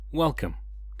Welcome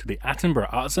to the Attenborough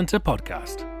Arts Centre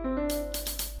podcast.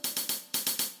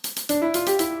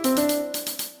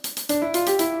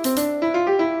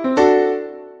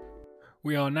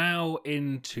 We are now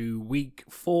into week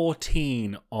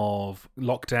 14 of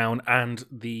lockdown and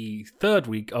the third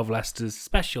week of Leicester's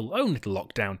special own little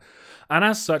lockdown. And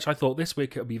as such, I thought this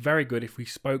week it would be very good if we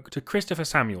spoke to Christopher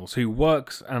Samuels, who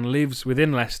works and lives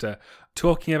within Leicester,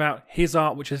 talking about his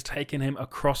art which has taken him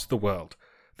across the world.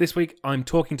 This week, I'm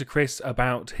talking to Chris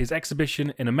about his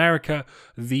exhibition in America,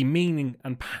 the meaning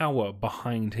and power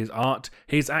behind his art,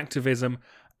 his activism,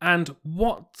 and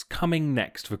what's coming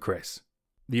next for Chris.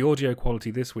 The audio quality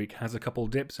this week has a couple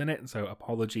dips in it, so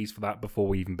apologies for that before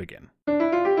we even begin.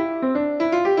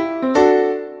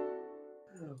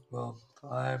 Well,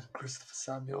 I'm Christopher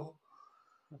Samuel.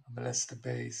 I'm a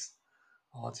Leicester-based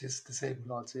artist,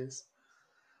 disabled artist.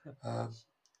 I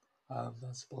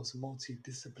suppose a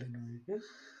multidisciplinary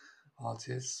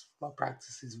artist. My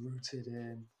practice is rooted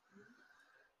in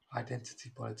identity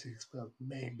politics, but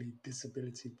mainly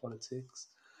disability politics.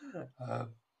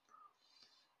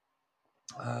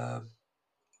 I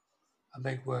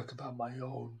make work about my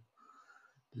own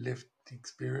lived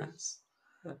experience,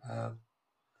 and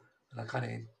I kind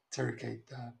of interrogate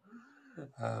that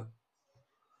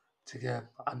to get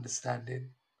understanding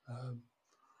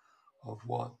of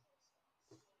what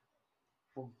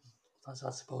I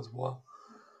suppose what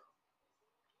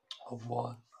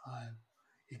I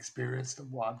experienced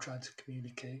and what I'm trying to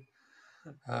communicate.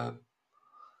 And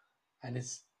the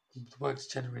work's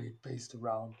generally based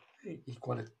around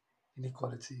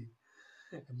inequality,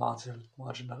 and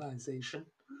marginalization.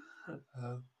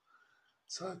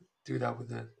 So I do that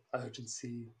with an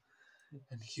urgency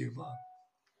and humor.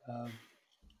 And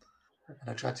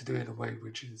I try to do it in a way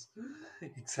which is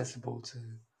accessible to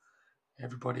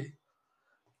everybody,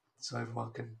 so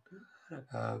everyone can,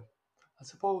 I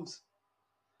suppose,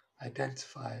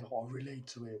 identify or relate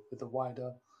to it with a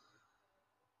wider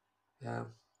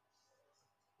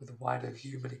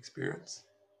human experience.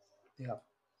 Yeah.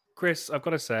 Chris, I've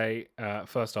got to say,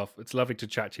 first off, it's lovely to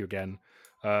chat to you again.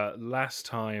 Last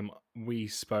time we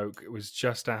spoke, it was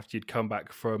just after you'd come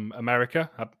back from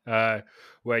America,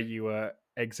 where you were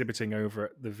exhibiting over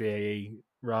at the VAE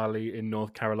rally in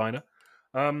North Carolina.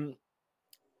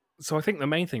 So I think the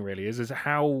main thing really is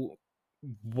how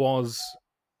was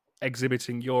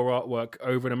exhibiting your artwork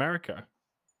over in America?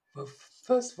 Well,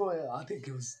 first of all, I think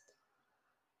it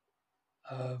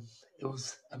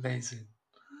was amazing.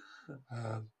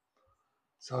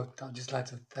 So I'd just like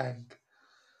to thank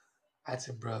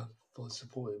Attenborough for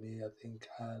supporting me, I think,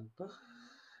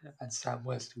 and Sam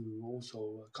West, who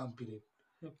also accompanied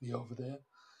me over there.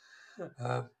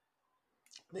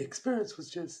 The experience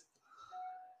was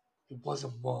it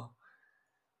wasn't what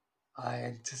I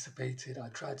anticipated. I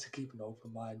tried to keep an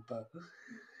open mind, but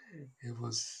it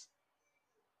was,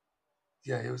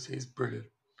 it's brilliant.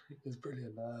 It's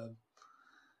brilliant.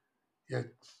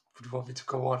 Would you want me to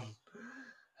go on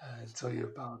and tell you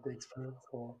about the experience?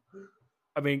 Or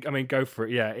I mean, go for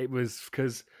it. Yeah, it was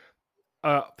because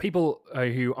people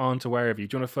who aren't aware of you,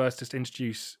 do you want to first just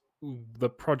introduce the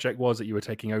project was that you were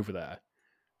taking over there,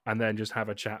 and then just have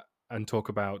a chat and talk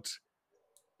about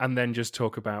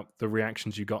the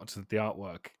reactions you got to the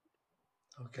artwork?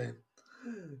 Okay,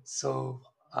 so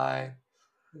the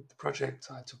project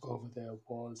I took over there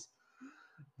was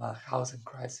my housing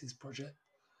crisis project,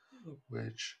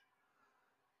 which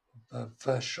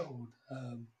first showed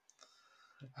and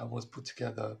was put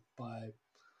together by,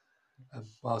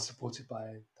 well, supported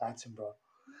by Attenborough,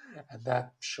 and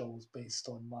that show was based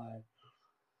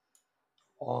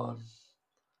on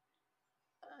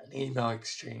an email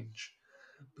exchange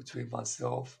between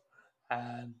myself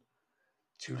and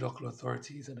two local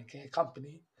authorities and a care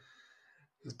company.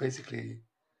 It was basically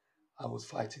I was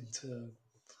fighting to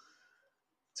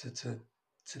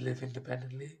live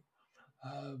independently,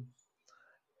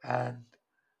 and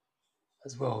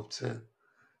as well to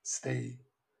stay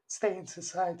in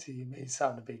society. It may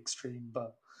sound a bit extreme,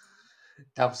 but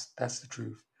that's the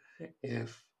truth.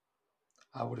 If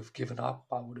I would have given up,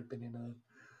 I would have been in a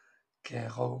care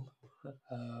home.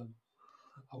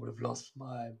 I would have lost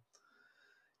my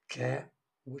care,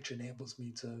 which enables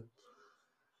me to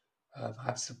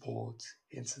have support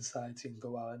in society and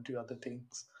go out and do other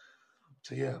things.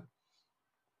 So yeah,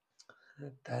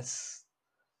 that's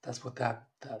what that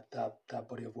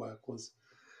body of work was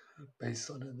based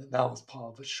on, and that was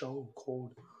part of a show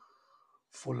called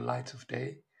Full Light of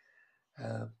Day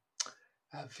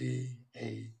at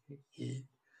VAE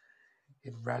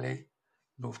in Raleigh,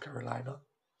 North Carolina.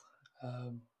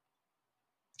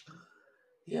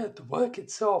 The work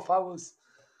itself,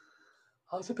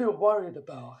 I was a bit worried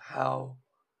about how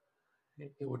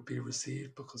it would be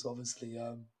received because obviously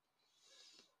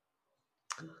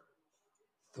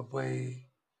the way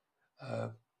uh,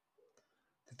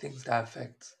 the things that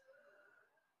affect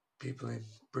people in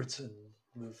Britain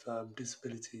with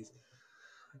disabilities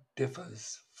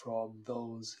differs from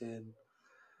those in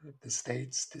the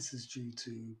States. This is due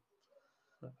to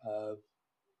uh,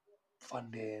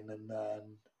 funding and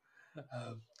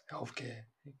uh, healthcare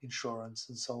insurance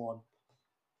and so on,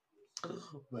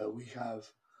 where we have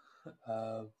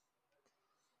uh,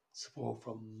 support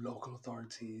from local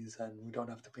authorities and we don't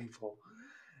have to pay for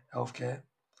healthcare.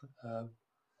 Uh,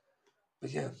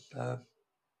 but yeah,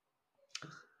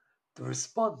 the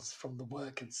response from the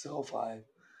work itself, I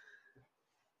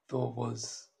thought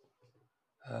was,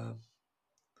 um,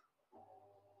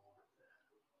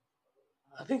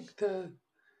 I think the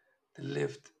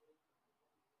lived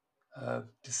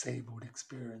disabled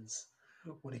experience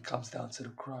when it comes down to the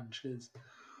crunch is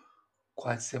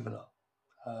quite similar.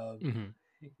 Um, Hmm.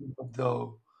 Even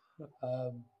though,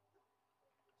 um,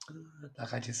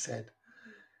 like I just said,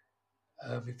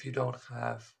 if you don't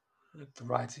have the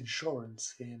right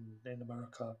insurance in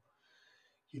America,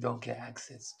 you don't get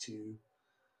access to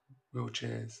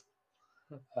wheelchairs.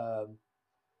 Um,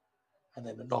 and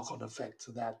then the knock-on effect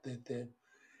to that,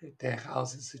 their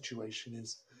housing situation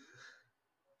is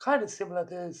kind of similar.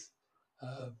 There's,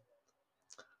 uh,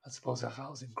 I suppose, a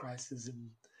housing crisis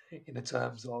in the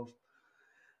terms of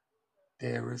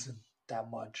there isn't that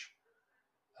much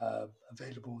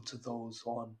available to those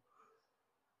on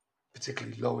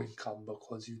particularly low income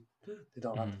because they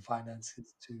don't have the Hmm.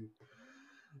 finances to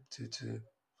to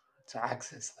to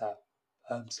access that.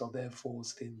 So they're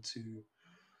forced into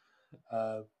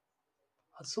uh,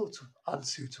 a sort of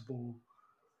unsuitable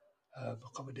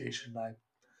accommodation, like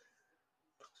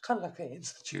kind of like an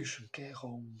institution, care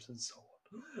homes, and so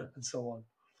on and so on.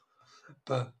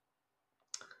 But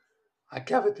I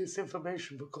gathered this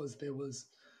information because there was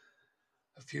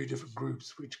a few different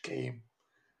groups which came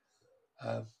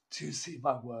to see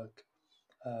my work.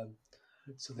 Um,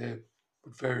 so they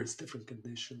with various different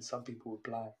conditions. Some people were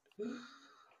blind.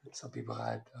 Some people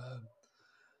had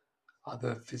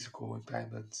other physical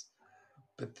impairments,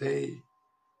 but they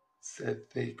said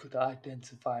they could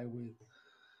identify with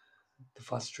the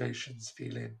frustrations,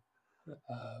 feeling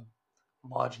uh,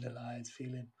 marginalized,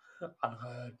 feeling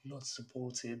unheard, not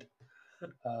supported,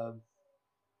 um,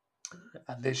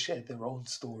 and they shared their own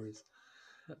stories.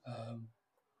 Um,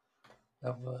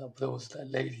 there was a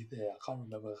lady there, I can't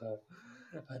remember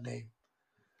her name,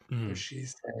 but Hmm. she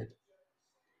said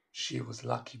she was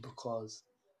lucky because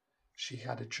she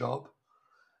had a job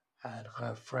and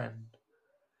her friend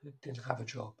didn't have a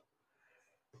job.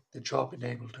 The job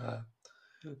enabled her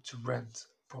to rent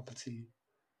property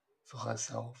for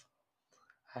herself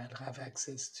and have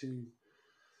access to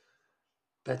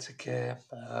better care,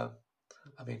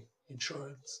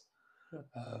 insurance.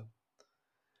 Uh,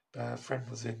 her friend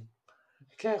was in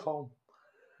a care home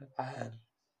and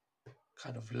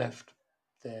kind of left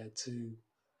there to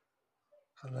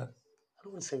kind of, I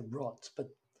don't want to say rot, but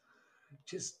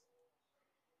just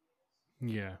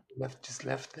Yeah.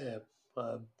 left there.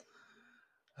 Um,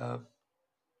 um,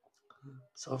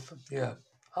 yeah,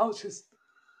 I was just,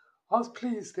 I was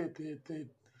pleased that the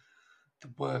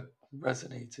work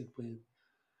resonated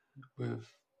with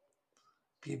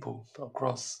people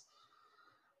across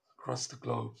the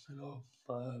globe,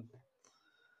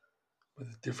 with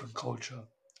a different culture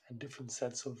and different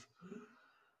sets of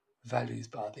values.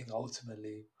 But I think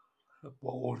ultimately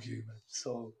we're all human,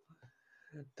 so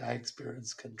that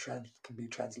experience can be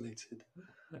translated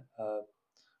uh,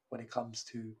 when it comes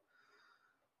to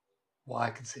what I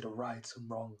consider right and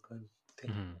wrong and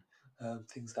Hmm.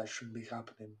 things that shouldn't be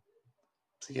happening.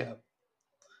 So yeah,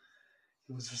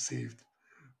 it was received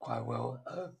quite well.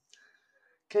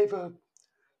 Gave a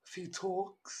few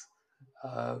talks,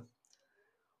 uh,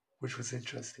 which was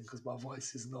interesting because my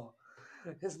voice is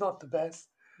not the best.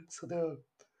 So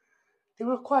they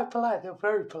were quite polite. They were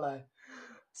very polite.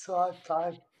 So I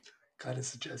kind of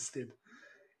suggested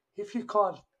if you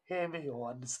can't hear me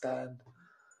or understand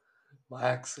my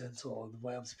accent or the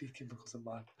way I'm speaking because of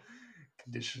my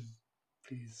condition,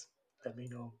 please let me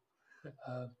know.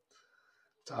 Um,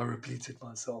 so I repeated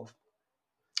myself.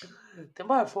 They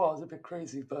might have thought I was a bit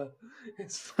crazy, but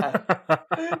it's fine.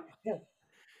 Yeah,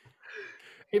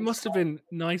 It it's must have been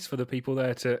nice for the people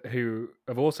there to who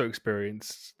have also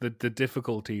experienced the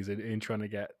difficulties in trying to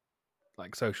get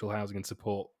like social housing and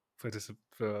support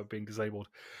for being disabled.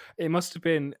 It must have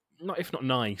been not if not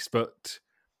nice, but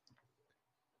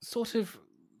sort of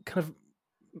kind of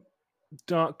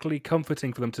darkly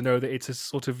comforting for them to know that it's a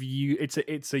sort of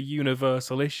it's a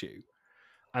universal issue,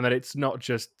 and that it's not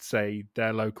just, say,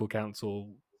 their local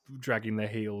council dragging their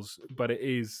heels, but it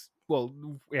is. Well,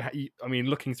 I mean,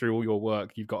 looking through all your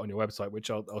work you've got on your website, which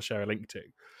I'll share a link to,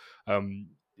 um,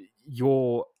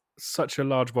 your such a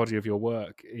large body of your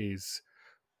work is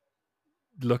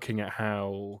looking at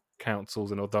how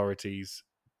councils and authorities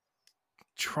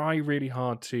try really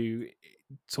hard to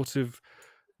sort of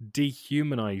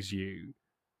dehumanize you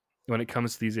when it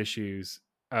comes to these issues,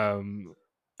 um,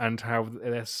 and how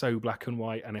they're so black and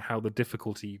white, and how the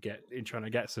difficulty you get in trying to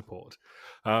get support.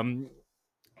 Um,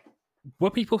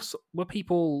 were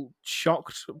people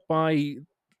shocked by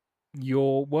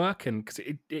your work? And because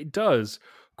it does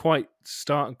quite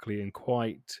starkly and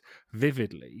quite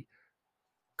vividly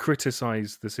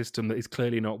criticize the system that is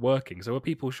clearly not working. So are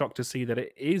people shocked to see that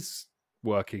it is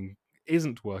working,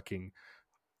 isn't working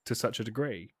to such a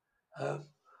degree? Um,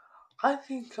 I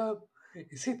think,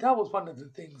 you see, that was one of the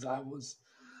things I was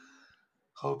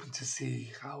hoping to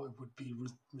see how it would be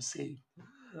received.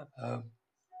 Um,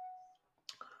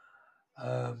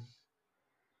 um,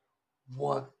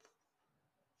 what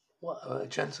what a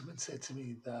gentleman said to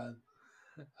me that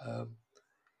um,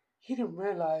 he didn't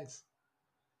realize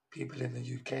people in the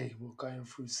UK were going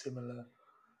through similar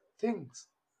things.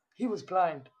 He was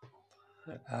blind,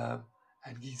 um,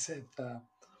 and he said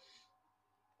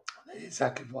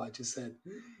exactly what I just said.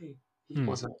 He Hmm.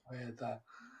 wasn't aware that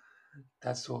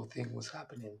that sort of thing was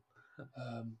happening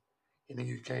um, in the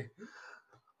UK.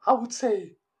 I would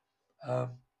say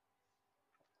um,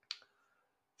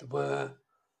 there were,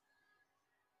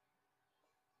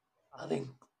 I think,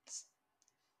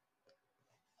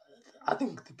 I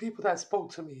think the people that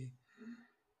spoke to me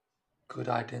could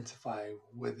identify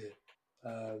with it.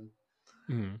 Um,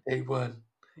 Hmm. they weren't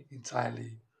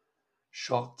entirely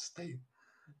shocked. They,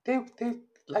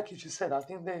 like you just said, I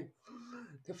think they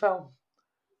found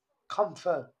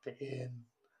comfort in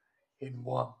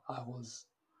what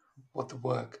the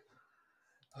work,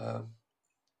 um,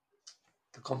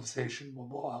 the conversation,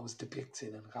 what I was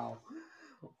depicting, and how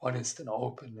honest and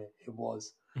open it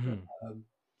was. Hmm. Um,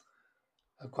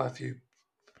 quite a few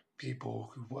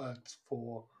people who worked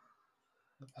for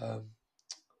um,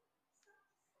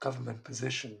 government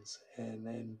positions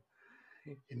in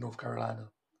North Carolina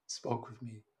spoke with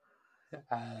me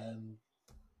and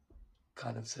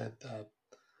kind of said that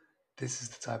this is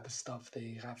the type of stuff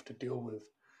they have to deal with,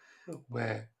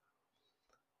 where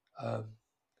um,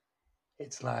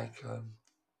 it's like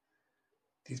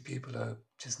these people are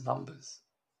just numbers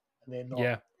and they're not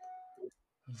Yeah.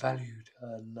 valued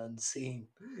and seen.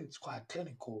 It's quite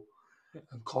clinical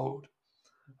and cold.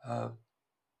 Um,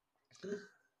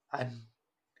 and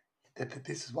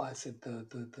this is why I said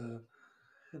the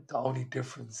only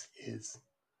difference is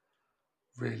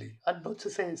really, and not to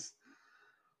say it's,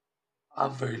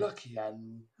 I'm very lucky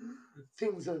and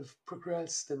things have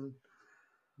progressed and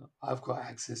I've got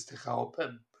access to help,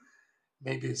 and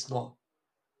maybe it's not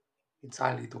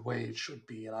entirely the way it should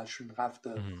be, and I shouldn't have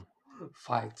to Hmm.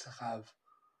 fight to have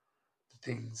the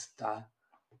things that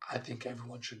I think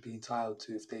everyone should be entitled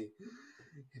to if they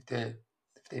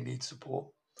if they need support.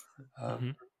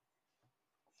 Um,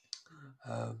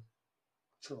 Hmm. um,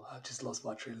 so I just lost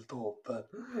my train of thought, but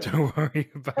Don't worry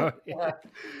about it.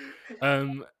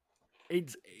 Um,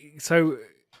 it's so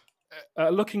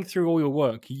looking through all your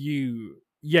work, you're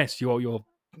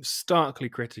starkly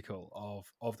critical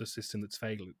of the system that's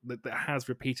failing, that has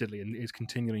repeatedly and is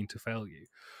continuing to fail you.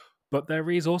 But there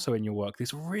is also in your work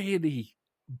this really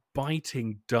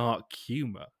biting dark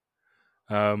humor.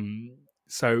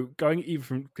 So going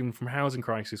even from housing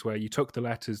crisis, where you took the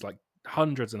letters, like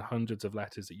hundreds and hundreds of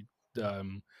letters that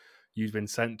you've been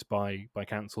sent by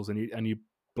councils, and you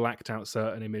blacked out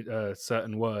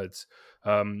certain words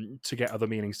to get other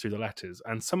meanings through the letters,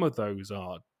 and some of those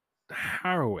are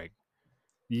harrowing.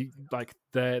 You like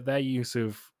their use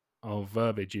of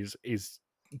verbiage is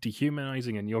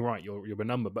dehumanizing, and you're right, you're a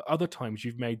number. But other times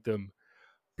you've made them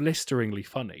blisteringly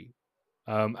funny,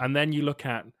 and then you look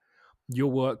at your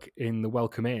work in the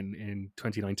Welcome in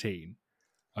 2019,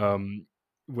 um,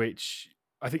 which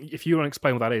I think if you want to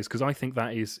explain what that is, because I think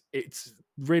it's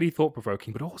really thought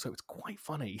provoking, but also it's quite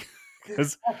funny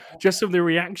because just from the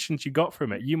reactions you got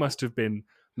from it, you must have been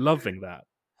loving that.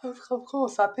 of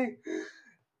course, I think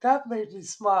that made me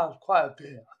smile quite a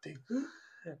bit. I think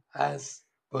as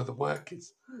well, the work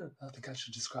is. I think I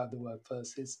should describe the work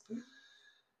first.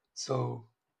 So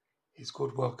it's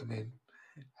called Welcome In,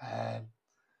 and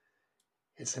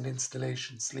it's an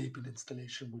installation, sleeping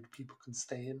installation, which people can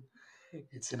stay in.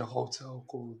 It's in a hotel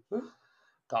called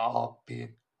the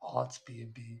Arts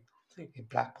B&B in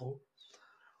Blackpool.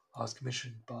 I was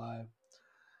commissioned by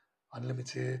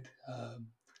Unlimited and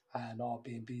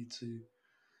Airbnb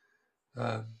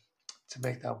um, to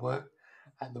make that work.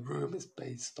 And the room is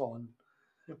based on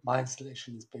my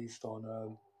installation is based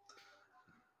on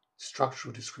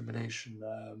structural discrimination.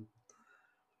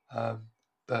 Um,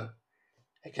 but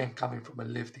again, coming from a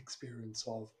lived experience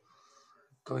of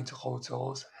going to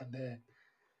hotels and they're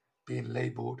being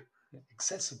labeled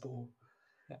accessible,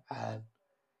 and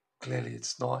clearly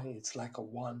it's not. It's like a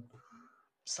one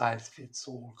size fits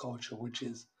all culture, which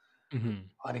is Mm-hmm.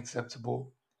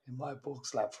 unacceptable in my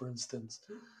books. Like, for instance,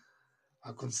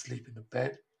 I couldn't sleep in the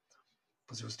bed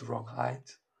because it was the wrong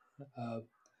height. Uh,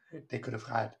 they could have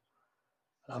had,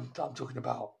 and I'm talking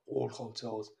about all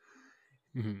hotels,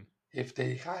 Mm-hmm. if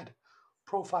they had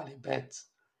profiling beds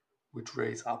which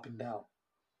raise up and down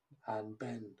and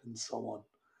bend and so on,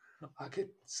 I could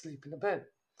sleep in a bed.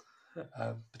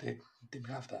 But they didn't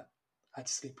have that. I had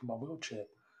to sleep in my wheelchair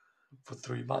for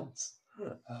 3 months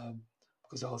um,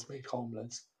 because I was made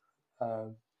homeless.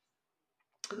 Um,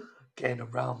 Getting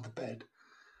around the bed,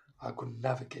 I couldn't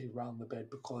navigate around the bed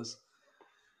because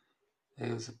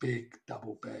it was a big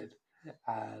double bed.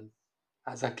 And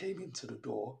as I came into the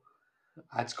door,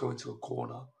 I had to go into a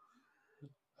corner,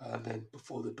 and then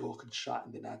before the door could shut,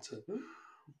 and then I had to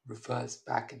reverse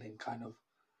back and then kind of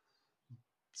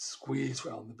squeeze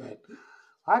around the bed.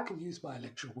 I can use my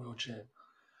electric wheelchair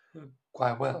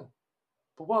quite well,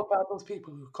 but what about those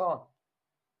people who can't?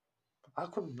 I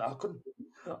couldn't. I couldn't.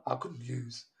 I couldn't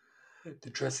use the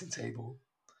dressing table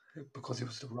because it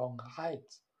was the wrong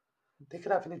height. They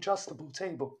could have an adjustable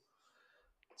table,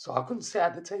 so I couldn't sit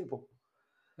at the table.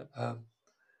 Um,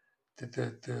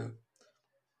 the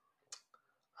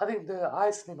I think the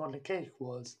icing on the cake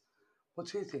was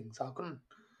two things. I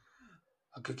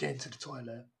could get into the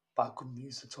toilet, but I couldn't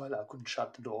use the toilet. I couldn't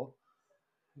shut the door.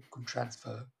 Couldn't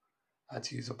transfer. I had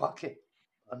to use a bucket.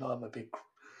 I know I'm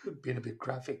being a bit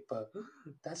graphic, but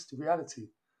that's the reality.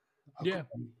 I Yeah.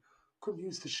 couldn't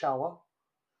use the shower,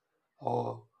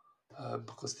 or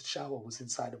because the shower was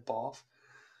inside a bath.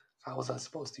 How was I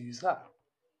supposed to use that?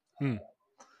 Mm.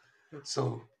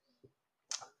 So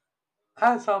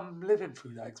as I'm living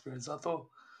through that experience, I thought,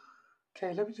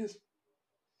 okay, let me just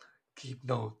keep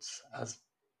notes as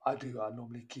I do. I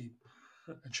normally keep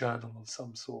a journal of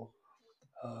some sort.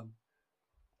 Um,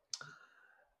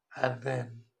 and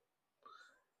then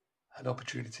an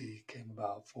opportunity came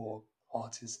about for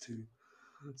artists to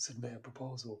submit a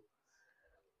proposal.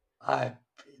 I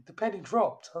the penny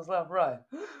dropped. I was like, right,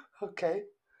 okay,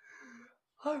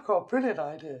 I've got a brilliant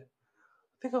idea.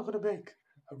 I think I'm gonna make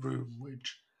a room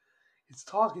which is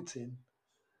targeting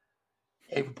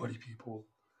able-bodied people,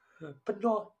 but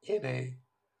not in a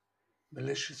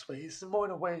malicious way. It's more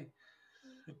in a way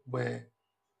where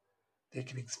they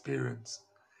can experience.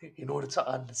 In order to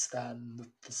understand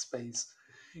the space,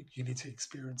 you need to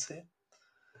experience it.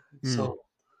 Mm. So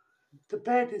the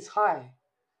bed is high,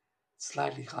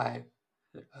 slightly high.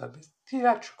 It's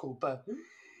theatrical, but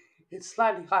it's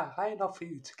slightly high enough for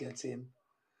you to get in,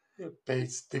 but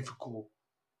it's difficult.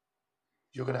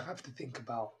 You're going to have to think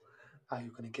about how you're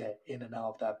going to get in and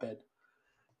out of that bed.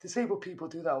 Disabled people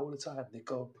do that all the time. They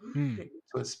go Mm.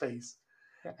 into a space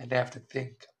and they have to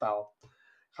think about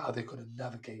how they're going to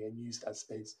navigate and use that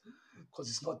space because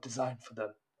it's not designed for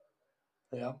them.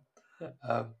 Yeah.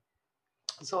 Um,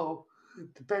 so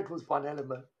the bed was one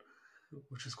element,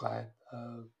 which was quite.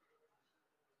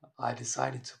 I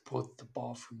decided to put the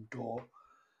bathroom door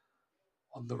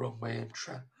on the wrong way and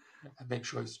make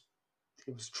sure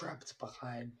it was trapped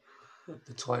behind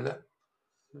the toilet.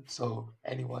 So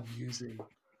anyone using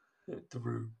the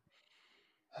room,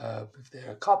 if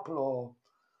they're a couple or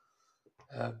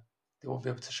they won't be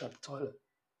able to shut the toilet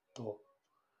door.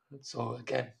 So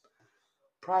again,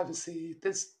 privacy.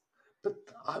 But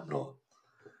I'm not.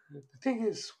 The thing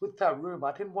is, with that room,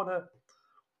 I didn't want to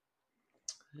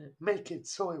make it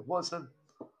so it wasn't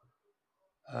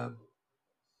um,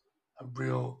 a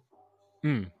real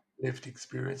Mm. lived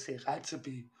experience. It had to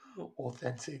be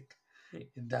authentic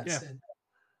in that Yeah. sense.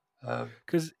 Um,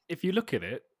 Because if you look at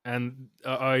it, and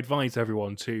I advise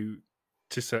everyone to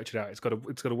search it out. It's got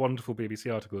a wonderful BBC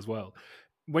article as well.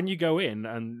 When you go in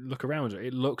and look around it,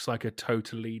 it looks like a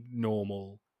totally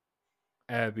normal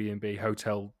Airbnb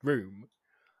hotel room,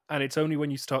 and it's only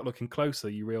when you start looking closer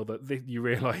you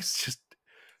realize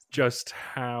just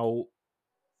how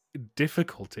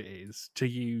difficult it is to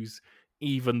use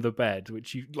even the bed,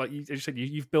 which as you said,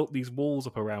 you've built these walls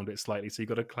up around it slightly, so you've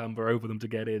got to clamber over them to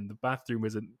get in. The bathroom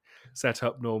isn't set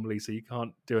up normally, so you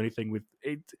can't do anything with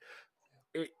it.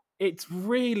 It's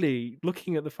really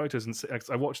looking at the photos, and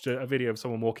I watched a video of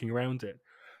someone walking around it.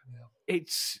 yeah,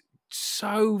 It's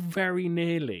so very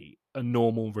nearly a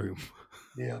normal room.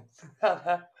 Yeah.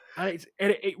 And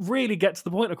it really gets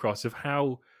the point across of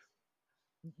how,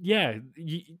 yeah,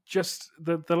 just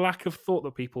the lack of thought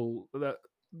that people that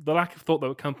the lack of thought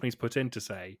that companies put in to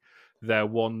say they're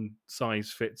one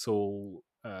size fits all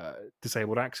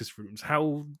disabled access rooms,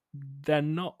 how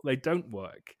they don't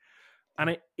work. And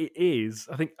it is,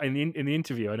 I think, in the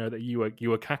interview, I know that you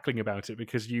were cackling about it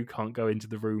because you can't go into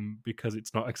the room because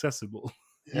it's not accessible.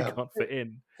 You Yeah. can't fit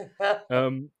in.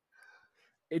 Um,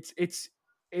 it's it's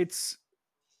it's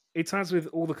it's as with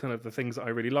all the kind of the things that I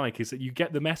really like is that you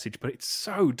get the message, but it's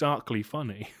so darkly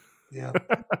funny. Yeah.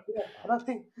 Yeah. And I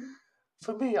think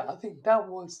for me, I think that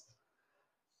was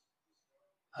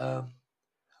um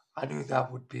I knew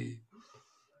that would be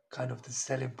kind of the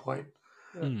selling point.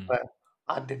 Mm. But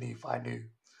underneath I knew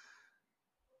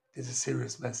there's a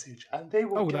serious message. And they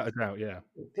will Oh, get without a doubt, yeah.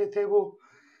 they will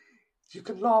you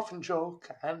can laugh and joke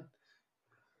and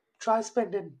try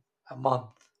spending a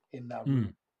month in that Mm.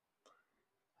 room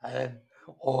and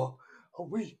or a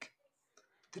week.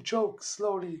 The joke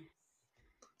slowly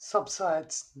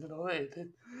subsides,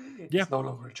 Yeah. it's no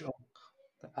longer a joke.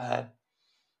 And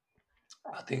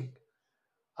I think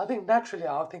I think naturally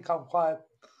I think I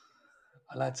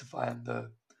like to find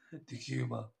the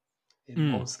humor in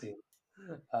Mm. most things.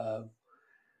 Um,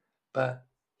 but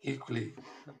equally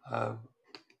um,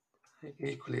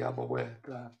 equally I'm aware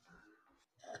that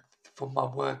for my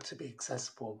work to be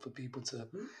accessible and for people to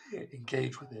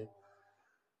engage with it,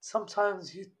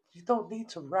 sometimes you don't need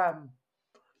to ram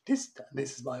this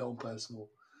is my own personal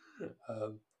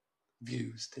um,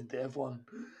 views that everyone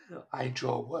I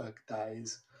enjoy work that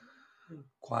is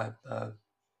quite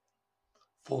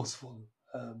forceful.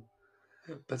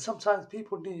 But sometimes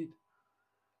people need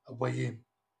a way in,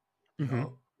 you Hmm.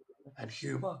 know, and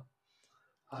humor.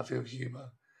 I feel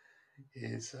humor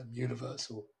is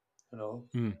universal, you know,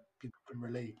 Mm. people can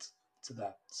relate to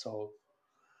that. So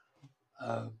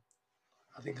um,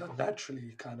 I think I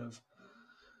naturally kind of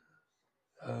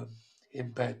um,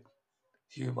 embed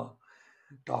humor,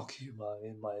 dark humor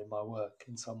in my work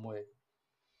in some way.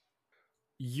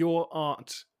 Your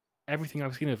art, everything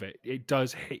I've seen of it, it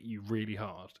does hit you really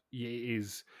hard. It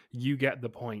is, you get the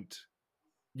point,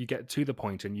 you get to the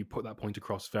point, and you put that point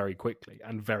across very quickly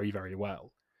and very, very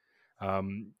well.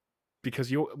 Um,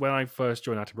 because when I first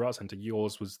joined Attenborough Art Centre,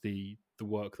 yours was the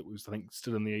work that was, I think,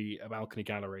 still in the balcony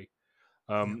gallery.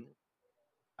 Yeah. Um,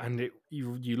 and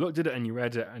you looked at it and you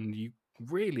read it, and you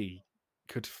really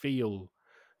could feel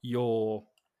your,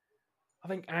 I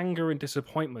think, anger and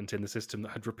disappointment in the system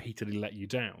that had repeatedly let you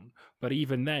down. But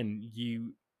even then,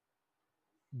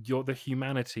 you're the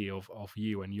humanity of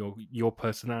you and your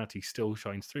personality still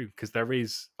shines through, because there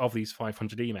is, of these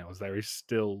 500 emails, there is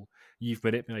still, you've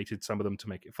manipulated some of them to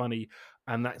make it funny,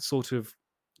 and that sort of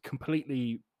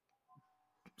completely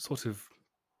sort of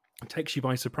takes you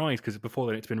by surprise, because before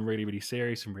then it's been really, really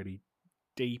serious and really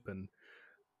deep,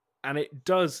 and it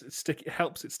does stick, it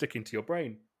helps it stick into your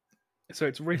brain. So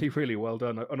it's really, really well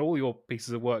done, and all your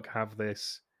pieces of work have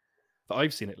this, that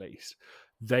I've seen at least,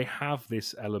 they have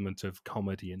this element of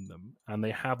comedy in them, and they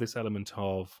have this element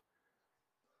of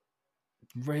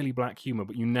really black humor,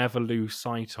 but you never lose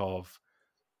sight of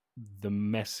the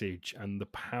message and the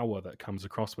power that comes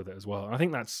across with it as well. And I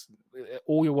think that's,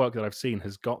 all your work that I've seen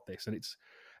has got this, and it's,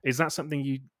 is that something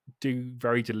you do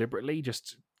very deliberately,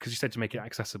 just because you said to make it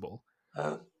accessible?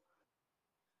 Um,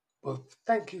 well,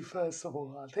 thank you first of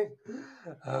all.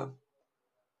 Um,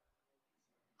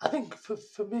 I think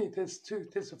for me there's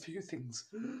a few things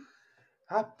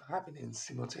happening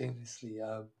simultaneously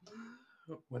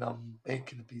when I'm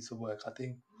making a piece of work. I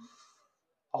think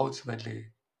ultimately,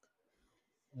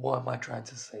 what am I trying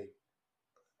to say?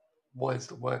 What is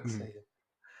the work Mm. saying?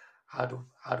 How do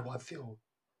I feel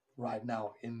right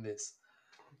now in this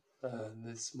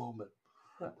moment?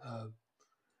 Um,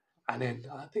 and then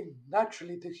I think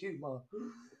naturally the humor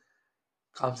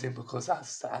comes in because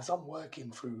as I'm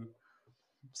working through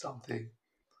something,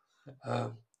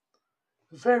 um,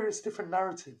 various different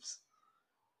narratives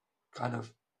kind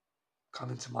of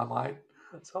come into my mind.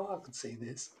 So I could say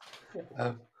this,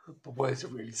 um, but what is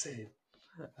it really saying?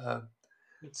 Um,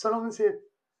 so long as it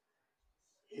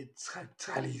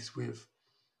tallies with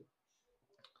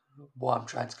what I'm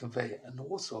trying to convey, and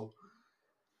also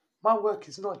my work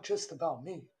is not just about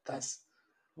me. That's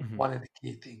Mhm. one of the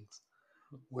key things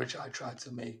which I try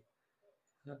to make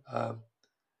um,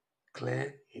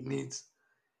 clear. It needs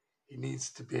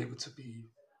to be able to be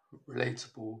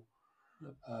relatable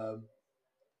um,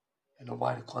 in a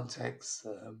wider context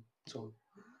um, to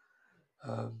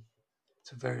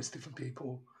various different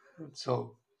people.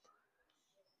 So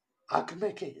I can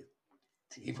make it.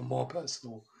 even more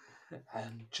personal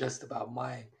and just about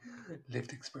my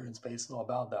lived experience based not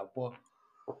about that. What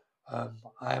um,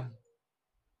 I'm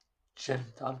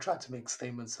I'm trying to make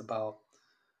statements about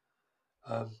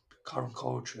um, current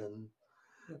culture and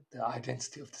the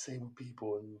identity of disabled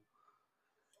people,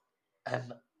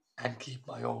 and and keep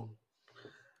my own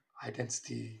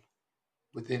identity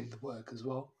within the work as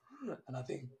well. And I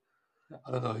think,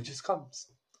 I don't know, it just comes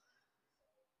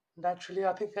naturally.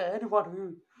 I think anyone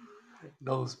who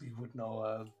knows me would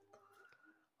know.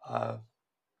 Uh,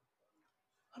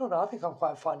 I don't know. I think I'm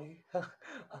quite funny. my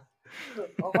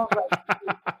mum,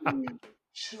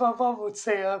 my mum would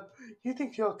say, "You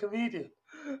think you're a comedian?"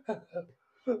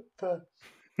 But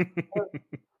I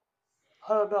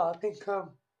don't know. I think I'm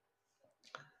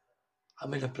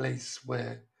in a place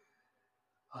where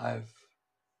I've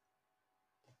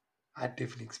had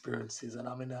different experiences, and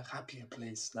I'm in a happier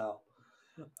place now.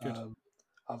 Good. Um,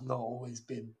 I've not always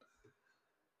been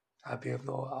happy. I've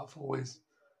always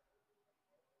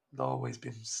not always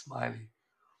been smiley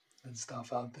and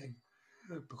stuff. I think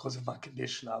because of my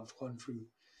condition, I've gone through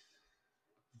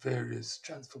various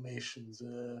transformations.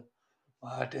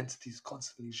 My identity's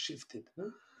constantly shifted,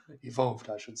 evolved,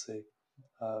 I should say.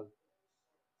 Um,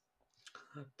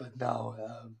 but now,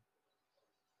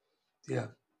 yeah,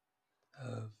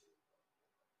 uh,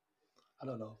 I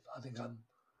don't know. I think I'm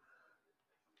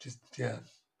just, yeah.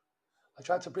 I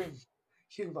try to bring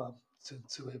humor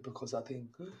to it because I think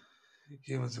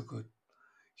humans are good.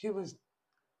 Humans,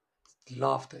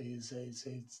 laughter is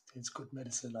good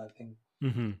medicine, I think.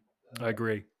 Hmm. I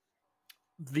agree.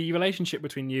 The relationship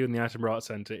between you and the Attenborough Art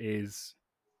Centre is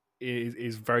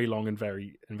very long and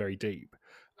very deep.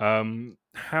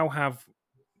 How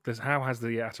has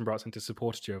the Attenborough Art Centre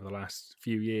supported you over the last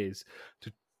few years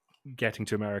to getting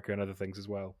to America and other things as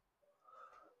well?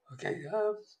 Okay,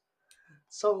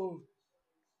 so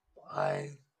I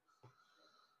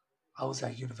I was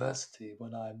at university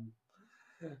when I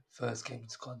first came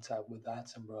into contact with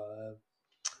Attenborough,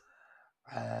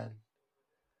 and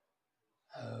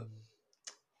um,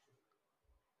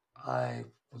 I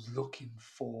was looking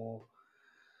for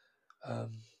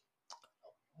um,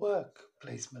 work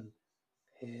placement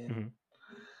in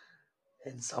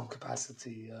Hmm. some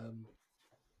capacity,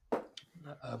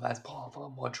 as part of our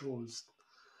modules.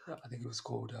 I think it was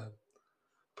called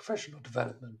professional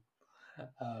development.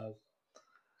 Uh,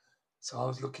 so I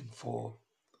was looking for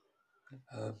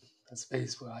um, a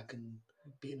space where I can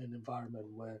be in an environment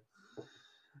where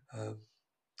um,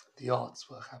 the arts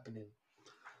were happening.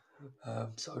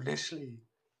 So initially,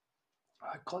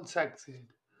 I contacted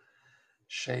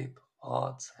Shape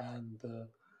Arts and the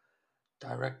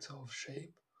director of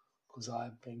Shape because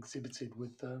I exhibited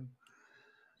with them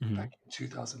Hmm. back in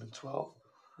 2012.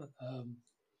 Um,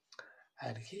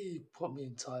 and he put me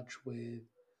in touch with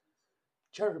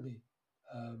Jeremy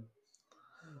um,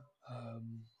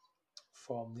 um,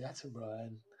 from the Attenborough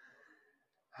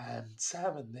and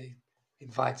Sam, and they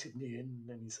invited me in,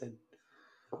 and he said,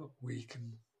 "We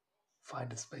can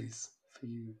find a space for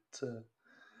you to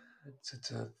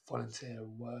volunteer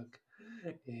and work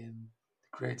in the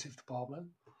creative department."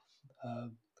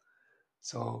 Um,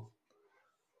 so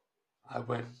I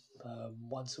went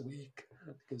once a week.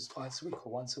 I think it was twice a week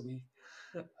or once a week.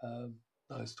 No,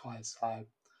 it was twice. I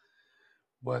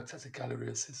worked as a gallery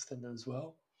assistant as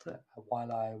well,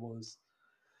 while I was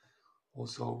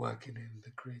also working in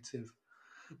the creative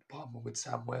department with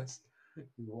Sam West,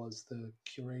 who was the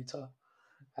curator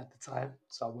at the time.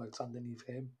 So I worked underneath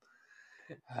him,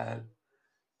 and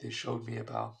they showed me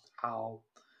about how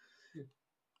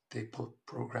they put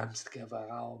programs together,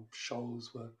 how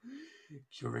shows were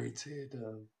curated.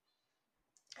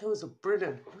 It was a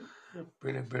brilliant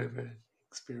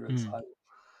experience. Mm.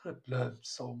 I learned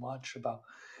so much about,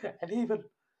 and even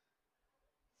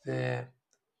their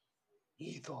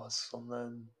ethos on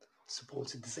the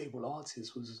supporting disabled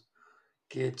artists was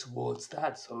geared towards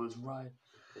that. So it was right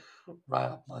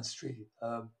up my street.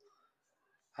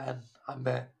 And I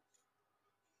met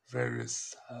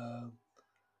various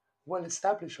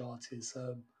well-established artists.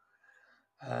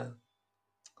 And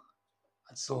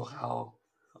I saw how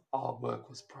artwork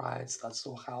was prized. I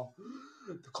saw how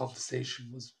the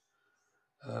conversation was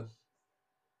um,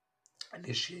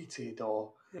 initiated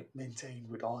or maintained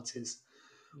with artists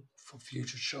for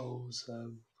future shows.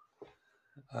 Um,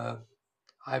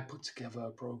 I put together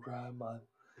a program.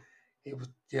 It was,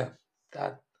 yeah,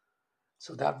 that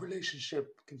so that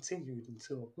relationship continued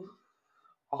until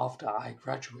after I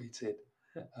graduated.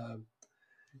 Um,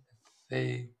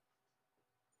 they,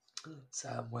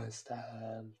 Sam West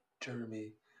and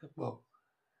Jeremy, well,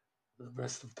 the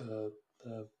rest of the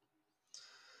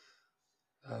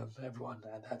everyone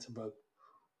at Hattenberg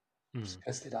Mm.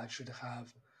 suggested I should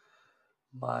have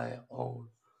my own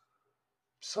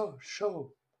show,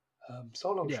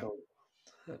 solo Yeah. show,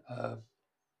 um,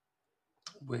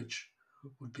 which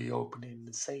would be opening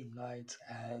the same night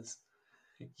as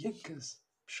Yinka's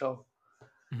show.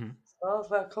 Hmm. So I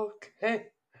was like,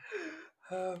 okay.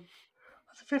 Um, I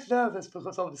was a bit nervous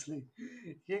because obviously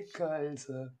Yinka is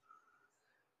a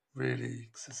really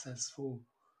successful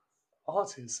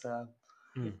artist.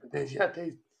 Mm. But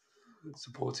they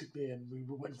supported me, and we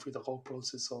went through the whole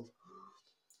process of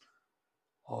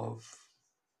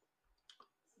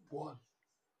what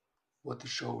what the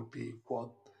show would be, what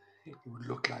it would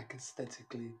look like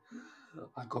aesthetically.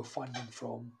 I got funding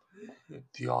from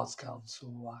the Arts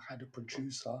Council. I had a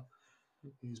producer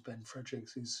who's Ben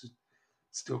Fredericks, who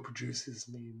still produces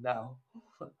me now.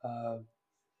 Uh,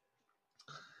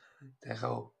 they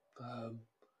help.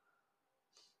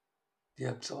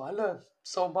 Yeah, so I learned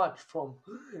so much from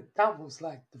that. Was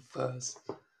like the first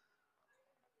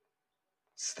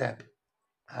step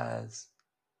as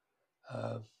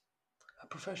uh, a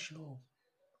professional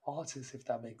artist, if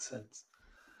that makes sense.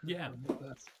 Yeah.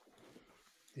 That's,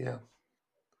 yeah,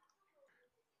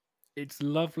 It's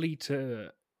lovely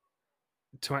to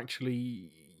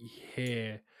actually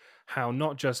hear how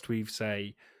not just we've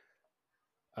say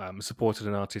supported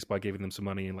an artist by giving them some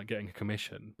money and like getting a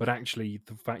commission, but actually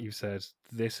the fact you said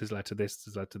this has led to this,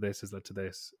 has led to this, has led to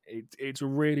this. It's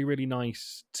really really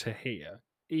nice to hear.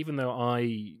 Even though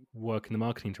I work in the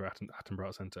marketing to Attenborough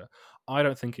Art Centre, I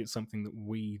don't think it's something that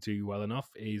we do well enough.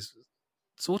 Is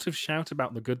sort of shout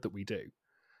about the good that we do,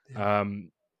 yeah,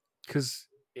 because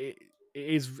it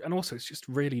is, and also it's just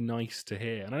really nice to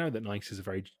hear. And I know that nice is a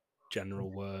very general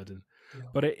word, and yeah,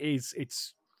 but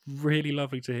it's really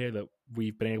lovely to hear that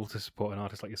we've been able to support an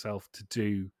artist like yourself to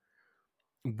do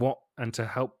what and to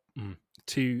help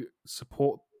to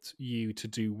support you to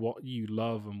do what you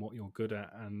love and what you're good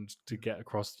at and to yeah, get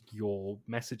across your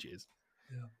messages.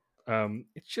 yeah.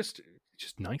 It's just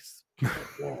nice.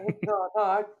 Yeah,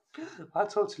 no, I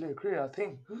totally agree. I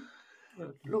think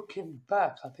looking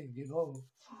back, I think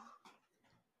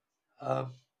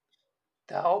um,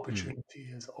 that Mm, opportunity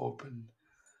has opened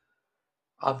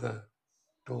other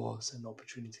doors and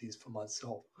opportunities for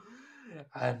myself,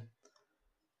 and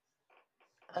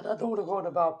I don't want to go on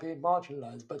about being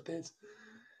marginalized, but there's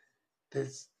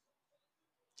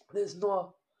there's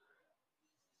not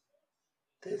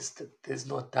there's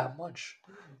not that much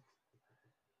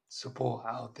support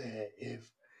out there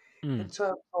if in mm,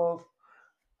 terms of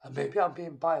and maybe I'm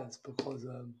being biased because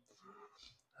um,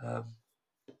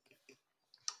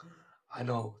 I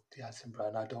know the Asim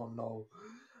brand. I don't know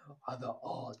other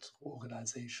art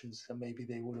organizations, and maybe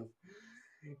they would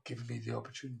have given me the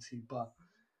opportunity. But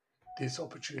this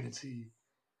opportunity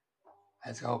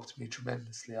has helped me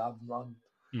tremendously. I'm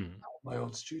mm. my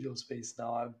own studio space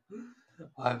now.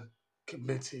 I'm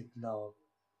committed now.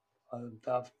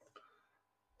 I've,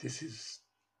 this is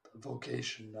a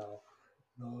vocation now.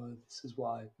 This is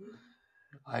why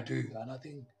I do, and I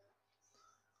think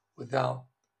without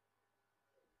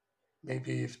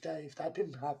maybe if that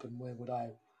didn't happen, where would I?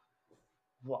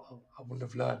 What I wouldn't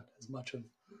have learned as much of.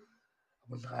 I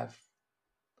wouldn't have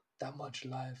that much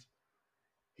life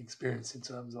experience in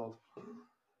terms of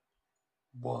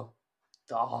what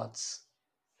the arts,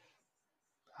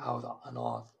 how an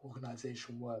art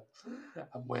organization works,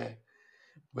 and where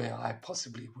I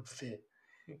possibly would fit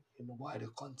in the wider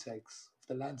context of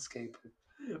the landscape,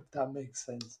 if that makes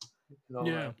sense.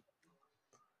 Yeah.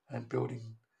 And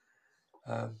building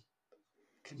um,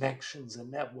 connections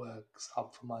and networks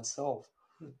up for myself.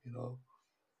 You know,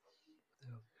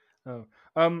 yeah.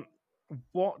 Oh,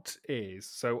 what is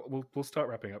so? We'll start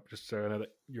wrapping up just so I know that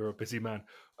you're a busy man.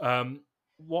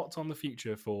 What's on the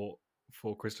future for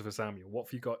Christopher Samuel? What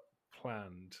have you got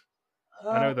planned?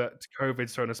 I Uh, know that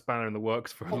COVID's thrown a spanner in the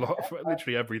works for a lot, for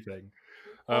literally everything.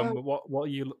 uh, But what are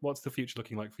you? What's the future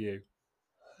looking like for you?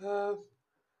 uh,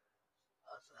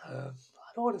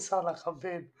 I don't want to sound like I'm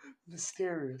being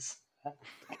mysterious.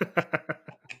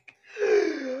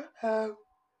 um,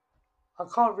 I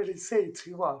can't really say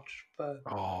too much, but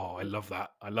Oh, I love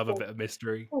that. I love a bit of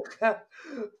mystery.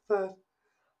 but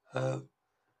um,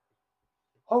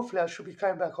 hopefully I should be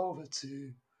coming back over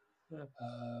to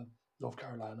uh, North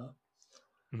Carolina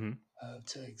Hmm.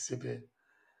 to exhibit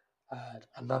at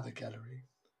another gallery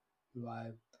who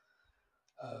I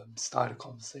started a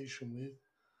conversation with.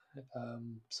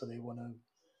 So they want to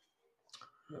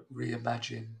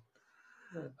reimagine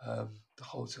the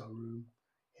hotel room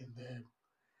in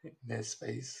their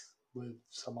space with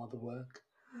some other work.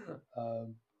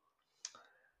 Um,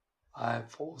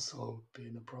 I've also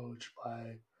been approached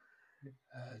by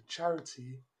a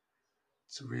charity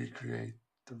to recreate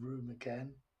the room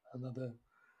again, another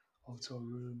hotel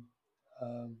room.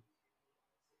 Um,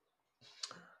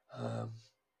 um,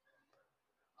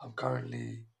 I'm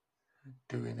currently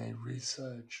doing a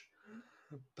research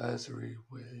bursary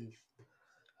with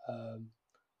um,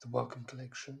 the Welcome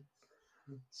Collection.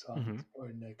 So I'm Hmm.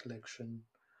 exploring their collection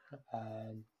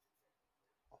and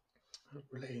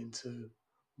relating to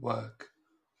work,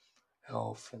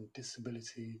 health, and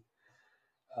disability,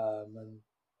 and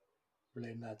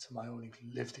relating that to my own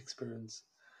lived experience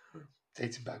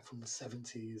dating back from the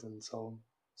 70s and so on.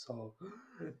 So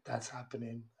that's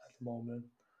happening at the moment.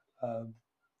 Um,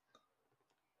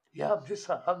 yeah,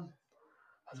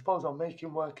 I suppose I'm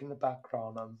making work in the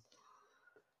background.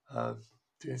 I'm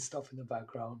doing stuff in the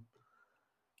background.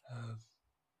 Um,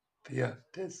 but yeah,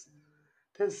 there's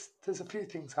a few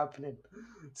things happening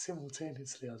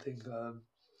simultaneously. I think,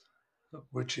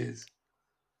 which is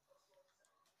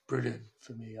brilliant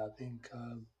for me. I think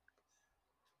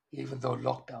even though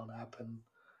lockdown happened,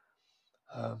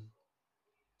 um,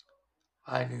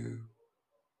 I knew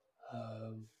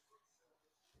um,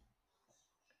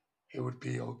 it would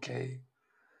be okay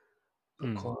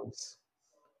Mm. because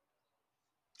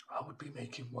I would be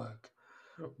making work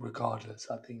regardless.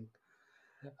 I think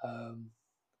um,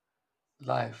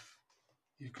 life,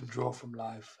 you can draw from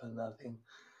life, and I think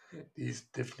these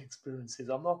different experiences.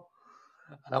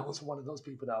 And I wasn't one of those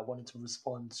people that I wanted to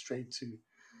respond straight to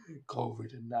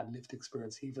COVID and that lived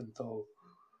experience, even though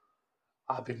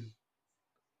I've been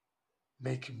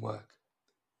making work,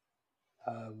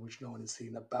 which no one has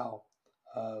seen about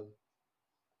um,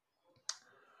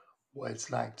 what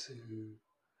it's like to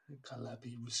kind of like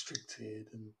be restricted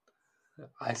and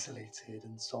isolated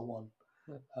and so on.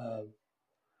 Um,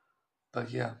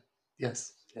 but yeah,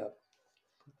 yes, yeah.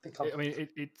 I think I'm. I mean,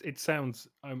 it sounds.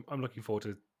 I'm looking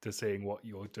forward to seeing what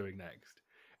you're doing next.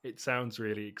 It sounds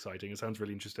really exciting. It sounds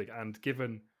really interesting. And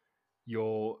given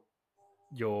your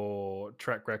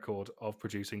track record of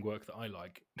producing work that I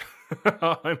like,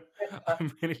 I'm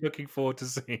I'm really looking forward to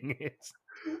seeing it.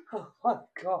 Oh my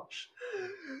gosh,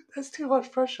 that's too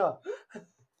much pressure.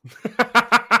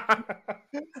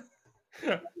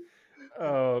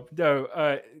 Oh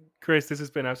no, Chris, this has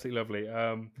been absolutely lovely.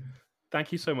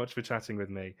 Thank you so much for chatting with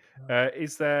me.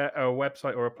 Is there a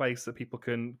website or a place that people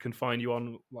can find you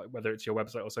on, like whether it's your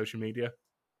website or social media?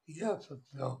 Yeah, but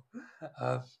no.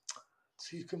 Uh,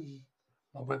 so you can.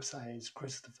 My website is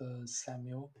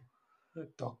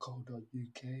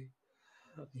christophersamuel.co.uk. You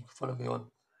can follow me on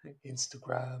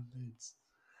Instagram. It's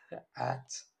at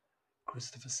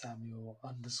Christopher Samuel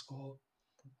underscore.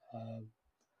 Um,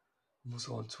 I'm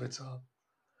also on Twitter,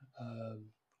 um,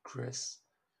 Chris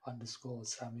underscore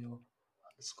Samuel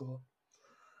underscore.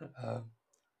 Um,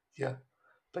 yeah,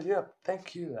 but yeah,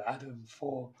 thank you, Adam,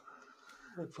 for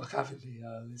having me.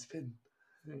 It's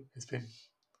been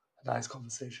a nice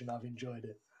conversation. I've enjoyed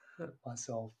it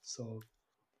myself. So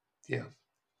yeah,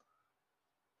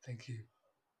 thank you.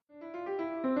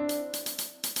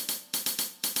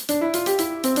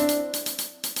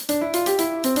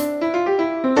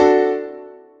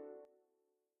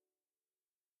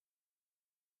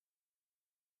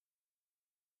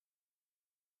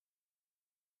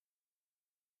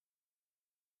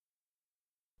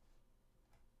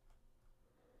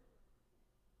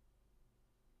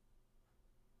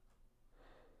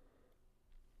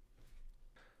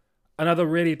 Another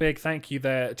really big thank you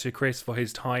there to Chris for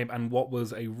his time and what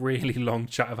was a really long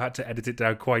chat. I've had to edit it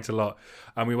down quite a lot,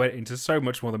 and we went into so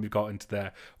much more than we've got into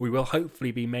there. We will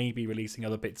hopefully be maybe releasing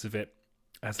other bits of it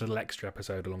as a little extra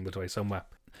episode along the way somewhere.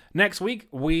 Next week,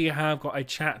 we have got a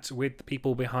chat with the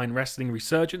people behind Wrestling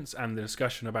Resurgence and the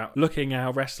discussion about looking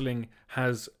how wrestling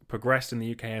has progressed in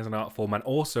the UK as an art form and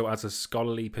also as a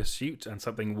scholarly pursuit and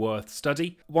something worth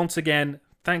study. Once again,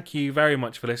 thank you very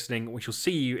much for listening. We shall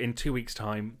see you in 2 weeks'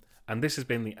 time. And this has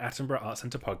been the Attenborough Arts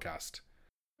Centre podcast.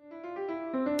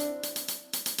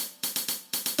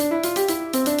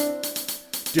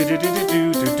 Do do do do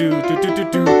do do do do do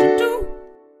do do.